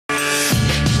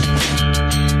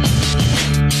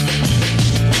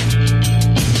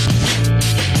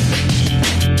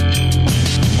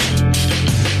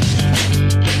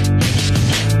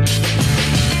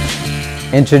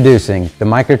Introducing the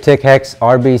hEX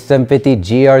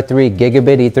RB750Gr3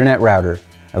 Gigabit Ethernet router,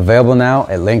 available now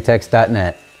at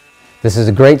linktex.net. This is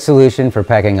a great solution for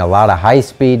packing a lot of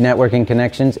high-speed networking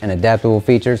connections and adaptable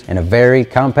features in a very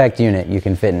compact unit you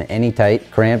can fit in any tight,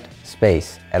 cramped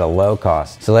space at a low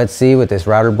cost. So let's see what this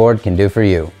router board can do for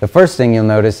you. The first thing you'll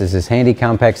notice is this handy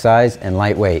compact size and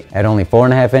lightweight. At only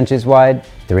 4.5 inches wide,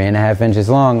 3.5 inches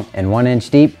long, and 1 inch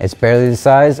deep, it's barely the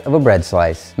size of a bread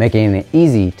slice, making it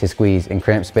easy to squeeze in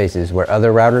cramped spaces where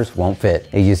other routers won't fit.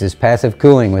 It uses passive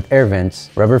cooling with air vents,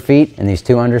 rubber feet, and these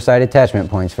 2 underside attachment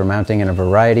points for mounting in a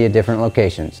variety of different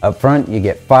locations. Up front, you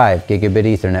get 5 gigabit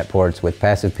Ethernet ports with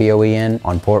passive PoE in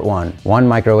on port 1, 1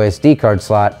 micro SD card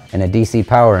slot, and a DC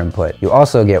power input. You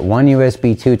also get 1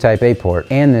 USB 2 Type A port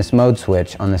and this mode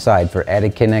switch on the side for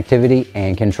added connectivity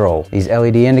and control. These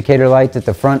LED indicator lights at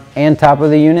the front and top of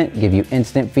the unit give you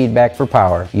instant feedback for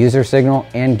power, user signal,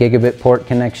 and gigabit port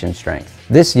connection strength.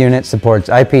 This unit supports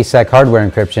IPsec hardware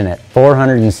encryption at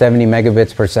 470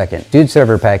 megabits per second, dude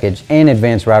server package, and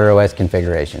advanced router OS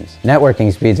configurations.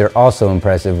 Networking speeds are also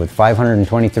impressive with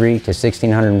 523 to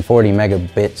 1640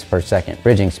 megabits per second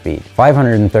bridging speed,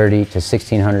 530 to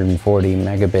 1640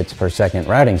 megabits per second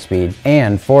routing speed,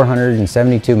 and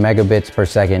 472 megabits per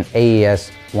second AES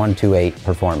 128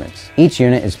 performance. Each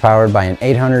unit is powered by an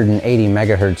 880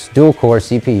 MHz dual-core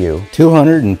CPU,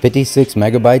 256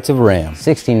 megabytes of RAM,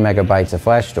 16 megabytes of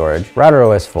flash storage, router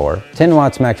OS 4, 10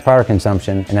 watts max power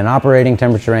consumption, and an operating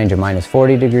temperature range of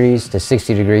 -40 degrees to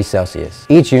 60 degrees Celsius.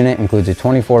 Each unit includes a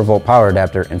 24-volt power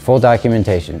adapter and full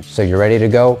documentation, so you're ready to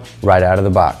go right out of the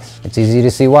box. It's easy to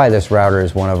see why this router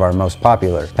is one of our most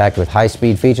popular, packed with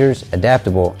high-speed features,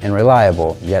 adaptable and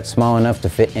reliable, yet small enough to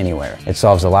fit anywhere. It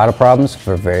solves a lot of problems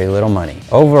for very little money.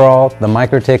 Overall, the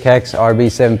hEX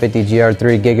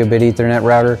RB750Gr3 Gigabit Ethernet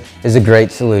router is a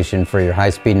great solution for your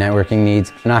high-speed networking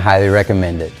needs, and I highly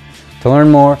recommend it. To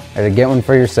learn more or to get one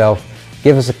for yourself,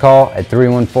 give us a call at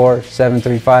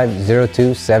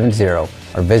 314-735-0270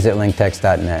 or visit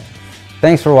linktex.net.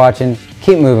 Thanks for watching,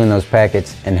 keep moving those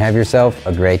packets, and have yourself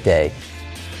a great day.